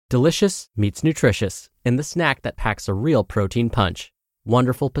Delicious meets nutritious in the snack that packs a real protein punch.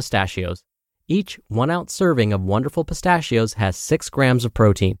 Wonderful Pistachios. Each 1-ounce serving of Wonderful Pistachios has 6 grams of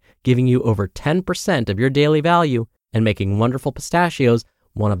protein, giving you over 10% of your daily value and making Wonderful Pistachios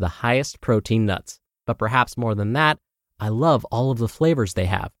one of the highest protein nuts. But perhaps more than that, I love all of the flavors they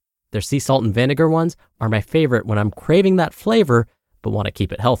have. Their sea salt and vinegar ones are my favorite when I'm craving that flavor but want to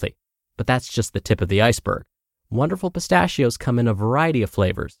keep it healthy. But that's just the tip of the iceberg. Wonderful Pistachios come in a variety of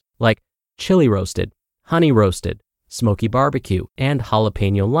flavors, like chili roasted, honey roasted, smoky barbecue, and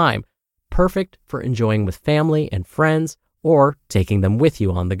jalapeno lime, perfect for enjoying with family and friends or taking them with you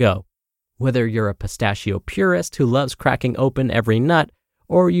on the go. Whether you're a pistachio purist who loves cracking open every nut,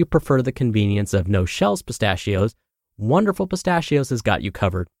 or you prefer the convenience of no-shells pistachios, Wonderful Pistachios has got you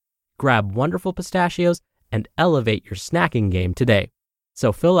covered. Grab Wonderful Pistachios and elevate your snacking game today.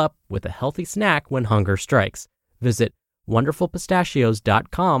 So fill up with a healthy snack when hunger strikes. Visit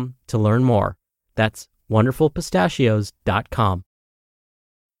wonderfulpistachios.com to learn more. That's wonderfulpistachios.com.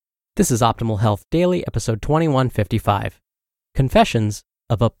 This is Optimal Health Daily, episode 2155. Confessions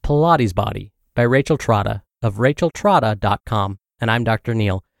of a Pilates Body by Rachel Trotta of racheltrotta.com. And I'm Dr.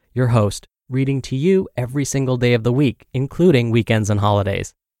 Neil, your host, reading to you every single day of the week, including weekends and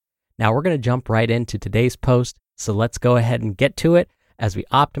holidays. Now we're going to jump right into today's post, so let's go ahead and get to it as we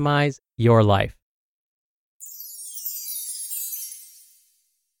optimize your life.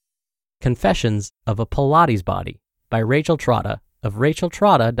 Confessions of a Pilates Body by Rachel Trotta of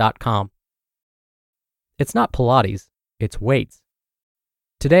racheltrotta.com. It's not Pilates, it's weights.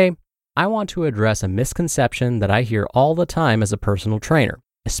 Today, I want to address a misconception that I hear all the time as a personal trainer,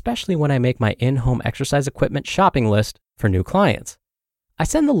 especially when I make my in-home exercise equipment shopping list for new clients. I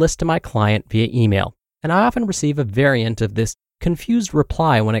send the list to my client via email, and I often receive a variant of this confused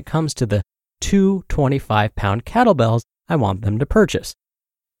reply when it comes to the 2 25-pound kettlebells I want them to purchase.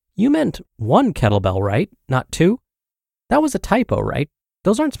 You meant 1 kettlebell, right? Not 2? That was a typo, right?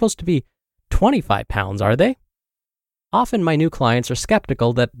 Those aren't supposed to be 25 pounds, are they? Often my new clients are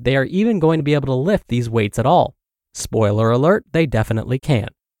skeptical that they are even going to be able to lift these weights at all. Spoiler alert, they definitely can.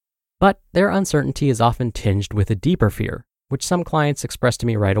 But their uncertainty is often tinged with a deeper fear, which some clients express to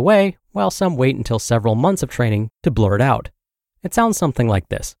me right away, while some wait until several months of training to blurt out. It sounds something like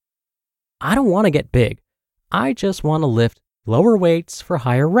this. I don't want to get big. I just want to lift lower weights for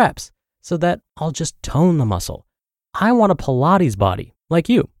higher reps so that I'll just tone the muscle. I want a Pilates body, like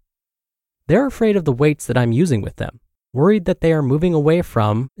you. They're afraid of the weights that I'm using with them, worried that they are moving away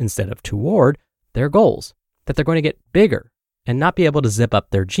from, instead of toward, their goals, that they're going to get bigger and not be able to zip up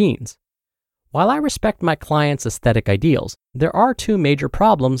their jeans. While I respect my clients' aesthetic ideals, there are 2 major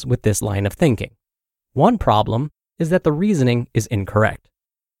problems with this line of thinking. One problem is that the reasoning is incorrect.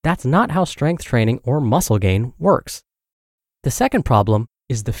 That's not how strength training or muscle gain works. The second problem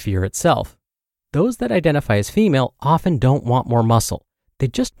is the fear itself. Those that identify as female often don't want more muscle. They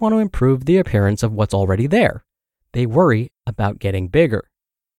just want to improve the appearance of what's already there. They worry about getting bigger.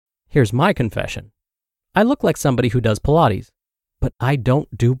 Here's my confession. I look like somebody who does Pilates, but I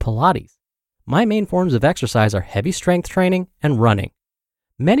don't do Pilates. My main forms of exercise are heavy strength training and running.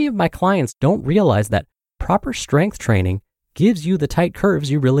 Many of my clients don't realize that proper strength training gives you the tight curves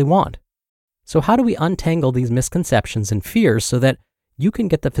you really want. So how do we untangle these misconceptions and fears so that you can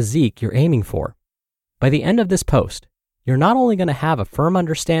get the physique you're aiming for? By the end of this post, you're not only going to have a firm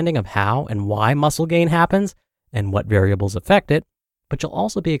understanding of how and why muscle gain happens and what variables affect it, but you'll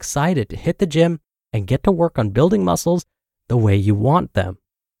also be excited to hit the gym and get to work on building muscles the way you want them.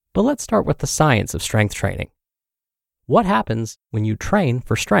 But let's start with the science of strength training. What happens when you train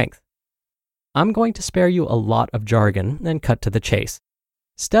for strength? I'm going to spare you a lot of jargon and cut to the chase.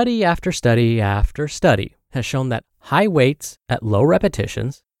 Study after study after study has shown that high weights at low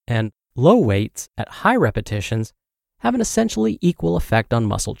repetitions and low weights at high repetitions have an essentially equal effect on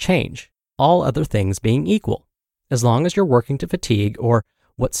muscle change, all other things being equal. As long as you're working to fatigue, or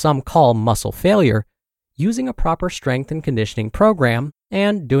what some call muscle failure, using a proper strength and conditioning program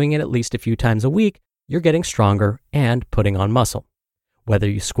and doing it at least a few times a week, you're getting stronger and putting on muscle. Whether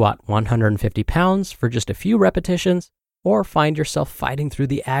you squat 150 pounds for just a few repetitions, or find yourself fighting through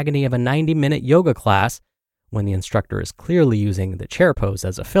the agony of a 90-minute yoga class when the instructor is clearly using the chair pose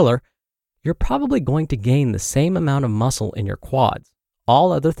as a filler, you're probably going to gain the same amount of muscle in your quads,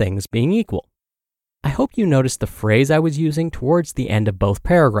 all other things being equal. I hope you noticed the phrase I was using towards the end of both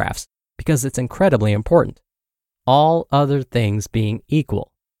paragraphs, because it's incredibly important. All other things being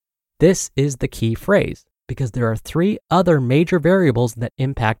equal. This is the key phrase, because there are 3 other major variables that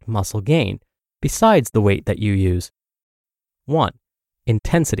impact muscle gain, besides the weight that you use. 1.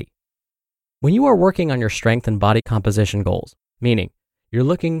 Intensity. When you are working on your strength and body composition goals, meaning you're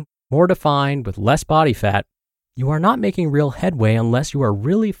looking more defined with less body fat, you are not making real headway unless you are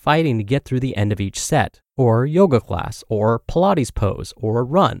really fighting to get through the end of each set, or yoga class, or Pilates pose, or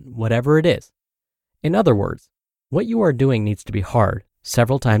run, whatever it is. In other words, what you are doing needs to be hard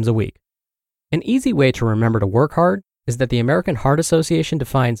several times a week. An easy way to remember to work hard is that the American Heart Association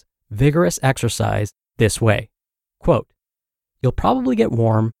defines vigorous exercise this way. Quote, "You'll probably get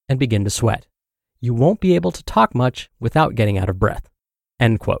warm and begin to sweat. You won't be able to talk much without getting out of breath."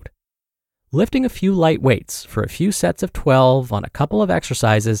 End quote. Lifting a few light weights for a few sets of 12 on a couple of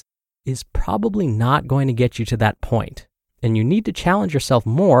exercises is probably not going to get you to that point, and you need to challenge yourself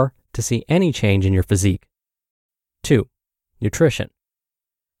more to see any change in your physique. 2. Nutrition.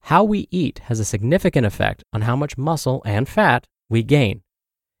 How we eat has a significant effect on how much muscle and fat we gain.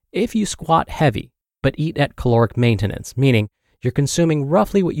 If you squat heavy, but eat at caloric maintenance, meaning you're consuming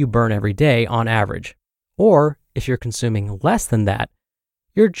roughly what you burn every day on average, or if you're consuming less than that,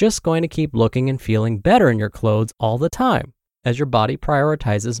 you're just going to keep looking and feeling better in your clothes all the time as your body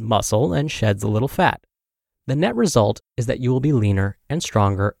prioritizes muscle and sheds a little fat. The net result is that you will be leaner and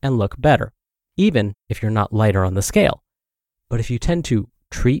stronger and look better, even if you're not lighter on the scale. But if you tend to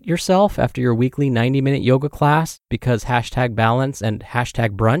treat yourself after your weekly 90-minute yoga class because #balance and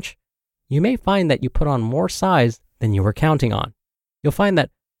 #brunch, you may find that you put on more size than you were counting on. You'll find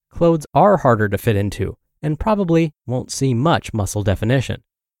that clothes are harder to fit into and probably won't see much muscle definition.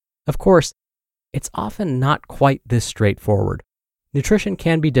 Of course, it's often not quite this straightforward. Nutrition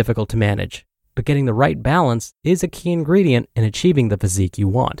can be difficult to manage, but getting the right balance is a key ingredient in achieving the physique you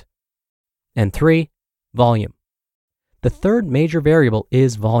want. And 3, volume. The third major variable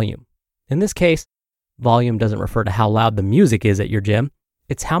is volume. In this case, volume doesn't refer to how loud the music is at your gym.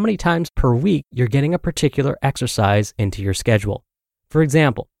 It's how many times per week you're getting a particular exercise into your schedule. For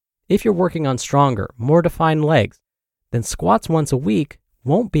example, if you're working on stronger, more defined legs, then squats once a week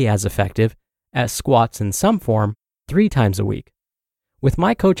won't be as effective as squats in some form 3 times a week. With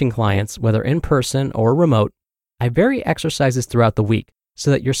my coaching clients, whether in person or remote, I vary exercises throughout the week so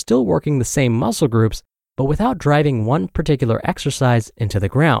that you're still working the same muscle groups, but without driving one particular exercise into the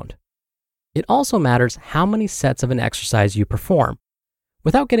ground. It also matters how many sets of an exercise you perform.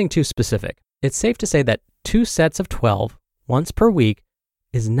 Without getting too specific, it's safe to say that 2 sets of 12 once per week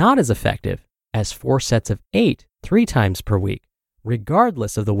is not as effective as 4 sets of 8 3 times per week,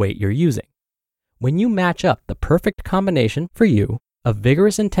 regardless of the weight you're using. When you match up the perfect combination for you of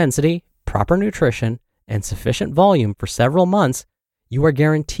vigorous intensity, proper nutrition, and sufficient volume for several months, you are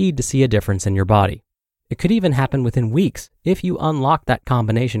guaranteed to see a difference in your body. It could even happen within weeks if you unlock that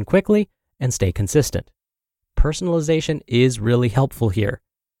combination quickly and stay consistent. Personalization is really helpful here.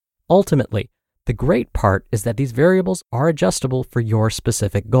 Ultimately, the great part is that these variables are adjustable for your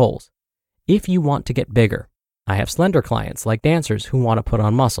specific goals. If you want to get bigger, I have slender clients like dancers who want to put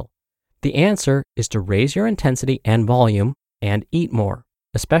on muscle. The answer is to raise your intensity and volume and eat more,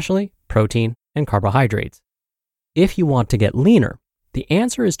 especially protein and carbohydrates. If you want to get leaner, the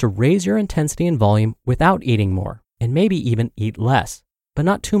answer is to raise your intensity and volume without eating more, and maybe even eat less, but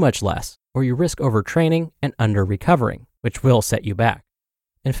not too much less, or you risk overtraining and under-recovering, which will set you back.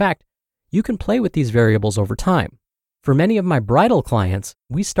 In fact, you can play with these variables over time. For many of my bridal clients,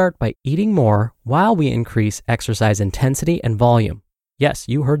 we start by eating more while we increase exercise intensity and volume. Yes,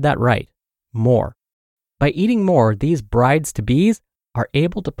 you heard that right. More. By eating more, these brides-to-bes are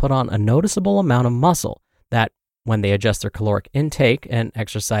able to put on a noticeable amount of muscle that, when they adjust their caloric intake and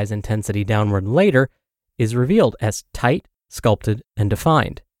exercise intensity downward later, is revealed as tight, sculpted, and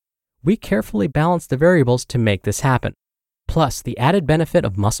defined. We carefully balance the variables to make this happen. Plus, the added benefit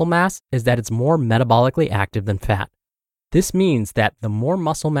of muscle mass is that it's more metabolically active than fat. This means that the more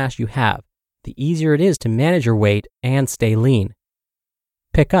muscle mass you have, the easier it is to manage your weight and stay lean.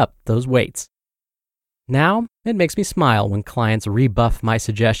 Pick up those weights. Now, it makes me smile when clients rebuff my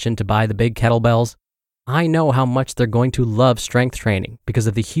suggestion to buy the big kettlebells. I know how much they're going to love strength training because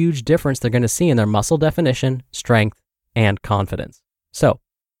of the huge difference they're going to see in their muscle definition, strength, and confidence. So,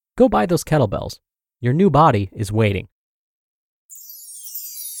 go buy those kettlebells. Your new body is waiting.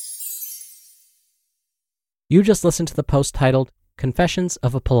 You just listened to the post titled Confessions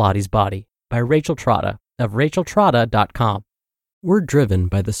of a Pilates Body by Rachel Trotta of racheltrotta.com. We're driven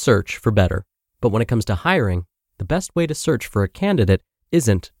by the search for better, but when it comes to hiring, the best way to search for a candidate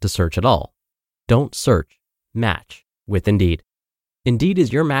isn't to search at all. Don't search, match with Indeed. Indeed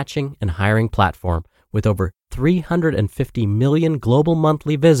is your matching and hiring platform with over 350 million global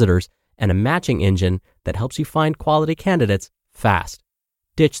monthly visitors and a matching engine that helps you find quality candidates fast.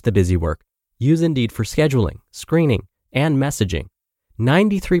 Ditch the busy work. Use Indeed for scheduling, screening, and messaging.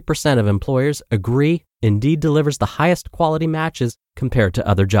 93% of employers agree Indeed delivers the highest quality matches compared to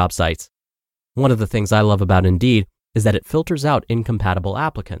other job sites. One of the things I love about Indeed is that it filters out incompatible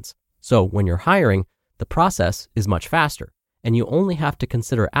applicants. So when you're hiring, the process is much faster, and you only have to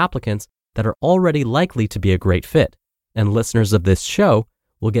consider applicants that are already likely to be a great fit. And listeners of this show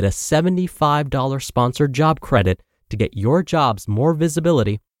will get a $75 sponsored job credit to get your jobs more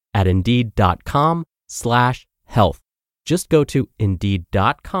visibility at Indeed.com/health. Just go to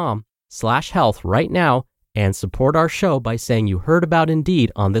Indeed.com/health right now and support our show by saying you heard about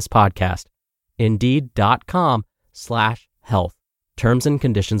Indeed on this podcast. Indeed.com/health. Terms and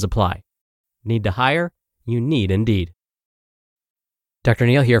conditions apply. Need to hire? You need Indeed. Dr.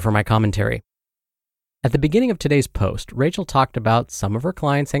 Neil here for my commentary. At the beginning of today's post, Rachel talked about some of her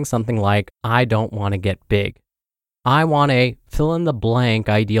clients saying something like, I don't want to get big. I want a fill-in-the-blank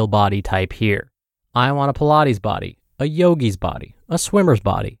ideal body type here. I want a Pilates body, a yogi's body, a swimmer's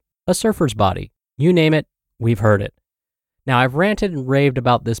body, a surfer's body. You name it, we've heard it. Now, I've ranted and raved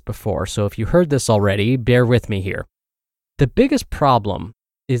about this before, so if you heard this already, bear with me here. The biggest problem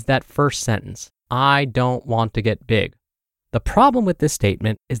is that first sentence, I don't want to get big. The problem with this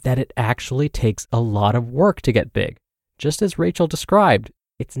statement is that it actually takes a lot of work to get big. Just as Rachel described,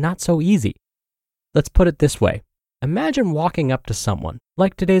 it's not so easy. Let's put it this way. Imagine walking up to someone,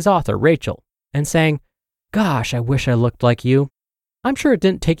 like today's author, Rachel, and saying, Gosh, I wish I looked like you. I'm sure it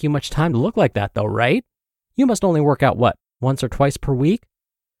didn't take you much time to look like that though, right? You must only work out, once or twice per week?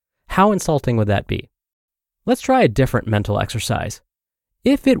 How insulting would that be? Let's try a different mental exercise.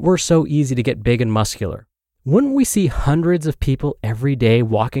 If it were so easy to get big and muscular, wouldn't we see hundreds of people every day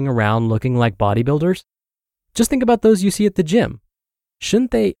walking around looking like bodybuilders? Just think about those you see at the gym.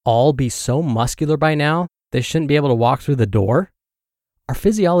 Shouldn't they all be so muscular by now, they shouldn't be able to walk through the door? Our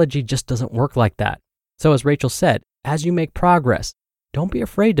physiology just doesn't work like that. So as Rachel said, as you make progress, don't be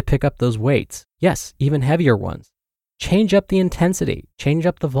afraid to pick up those weights. Yes, even heavier ones. Change up the intensity, change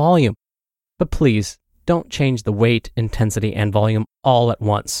up the volume. But please, don't change the weight, intensity, and volume all at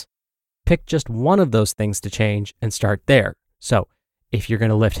once. Pick just one of those things to change and start there. So if you're going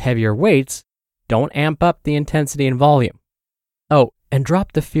to lift heavier weights, don't amp up the intensity and volume. Oh, and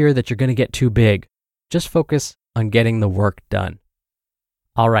drop the fear that you're going to get too big. Just focus on getting the work done.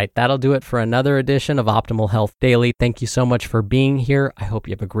 All right, that'll do it for another edition of Optimal Health Daily. Thank you so much for being here. I hope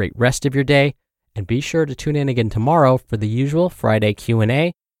you have a great rest of your day. And be sure to tune in again tomorrow for the usual Friday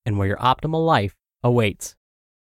Q&A and where your optimal life awaits.